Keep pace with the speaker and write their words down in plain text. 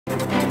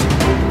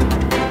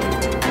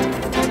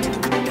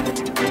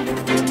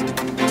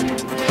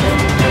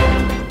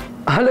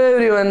Hello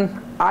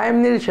everyone, I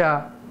am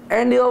Nilsha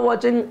and you are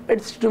watching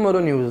It's Tomorrow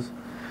News.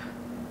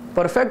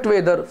 Perfect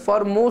weather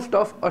for most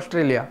of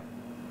Australia.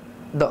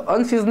 The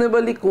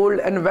unseasonably cold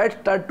and wet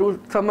start to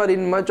summer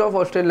in much of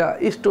Australia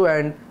is to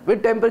end,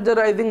 with temperature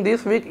rising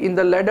this week in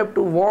the lead up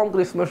to warm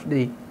Christmas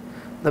Day.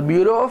 The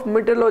Bureau of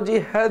Meteorology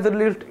has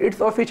released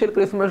its official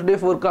Christmas Day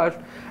forecast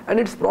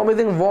and it's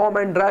promising warm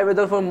and dry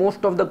weather for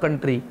most of the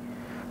country.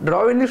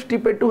 Darwin is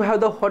tipped to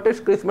have the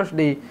hottest Christmas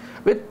Day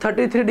with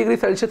 33 degrees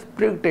Celsius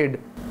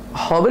predicted.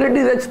 However, it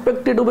is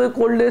expected to be the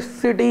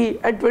coldest city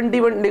at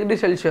 21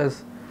 degrees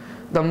Celsius.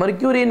 The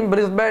mercury in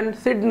Brisbane,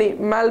 Sydney,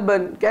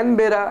 Melbourne,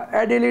 Canberra,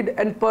 Adelaide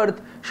and Perth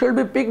should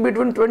be peaked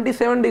between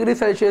 27 degrees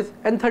Celsius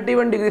and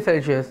 31 degrees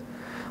Celsius.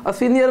 A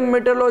senior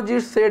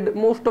meteorologist said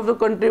most of the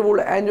country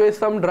would enjoy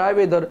some dry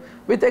weather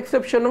with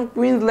exception of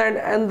Queensland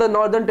and the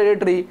Northern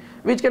Territory,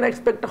 which can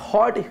expect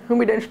hot,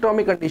 humid and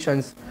stormy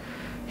conditions.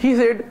 He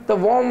said the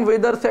warm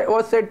weather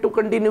was set to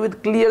continue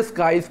with clear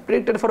skies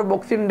predicted for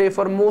Boxing Day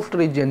for most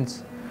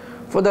regions.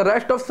 For the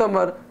rest of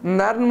summer,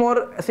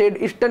 Narnmore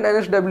said Eastern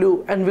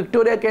NSW and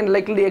Victoria can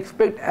likely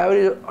expect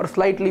average or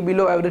slightly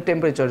below average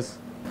temperatures.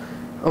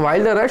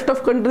 While the rest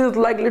of country is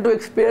likely to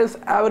experience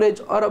average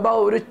or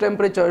above average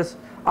temperatures,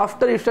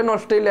 after Eastern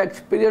Australia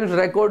experienced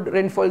record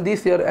rainfall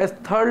this year as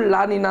third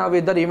La Nina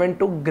weather event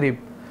took grip.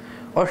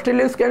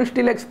 Australians can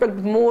still expect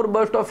more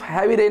bursts of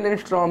heavy rain and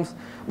storms,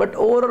 but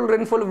overall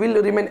rainfall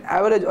will remain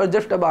average or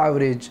just above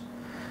average.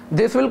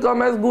 This will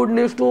come as good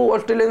news to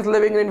Australians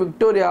living in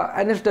Victoria,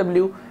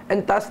 NSW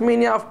and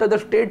Tasmania after the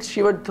state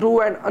shivered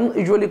through an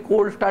unusually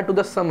cold start to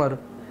the summer.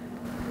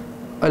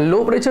 A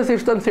low pressure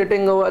system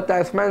sitting over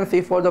Tasman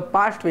Sea for the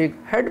past week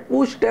had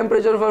pushed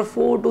temperature for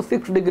 4 to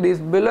 6 degrees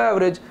below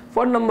average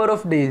for a number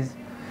of days.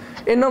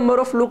 A number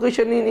of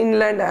locations in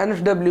inland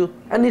NSW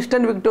and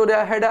eastern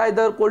Victoria had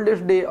either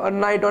coldest day or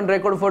night on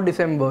record for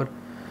December.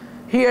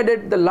 He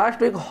added the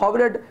last week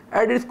hovered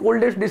at its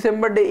coldest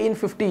December day in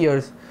 50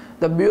 years.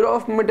 The Bureau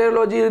of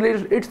Meteorology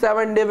released its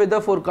 7-day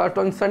weather forecast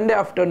on Sunday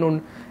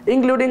afternoon,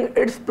 including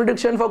its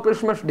prediction for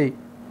Christmas Day.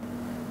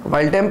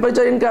 While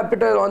temperature in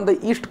capital on the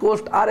east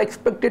coast are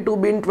expected to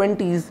be in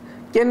 20s,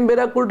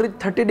 Canberra could reach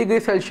 30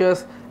 degrees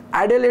Celsius.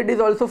 Adelaide is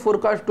also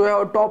forecast to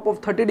have a top of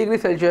 30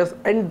 degrees Celsius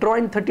and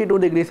drawing 32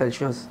 degrees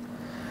Celsius.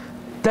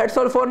 That's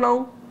all for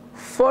now.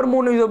 For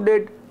more news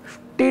update,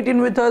 stay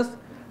tuned with us.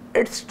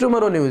 It's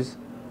Tomorrow News.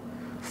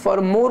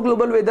 For more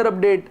global weather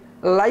update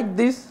like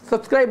this,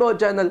 subscribe our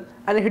channel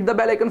and hit the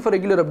bell icon for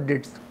regular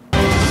updates.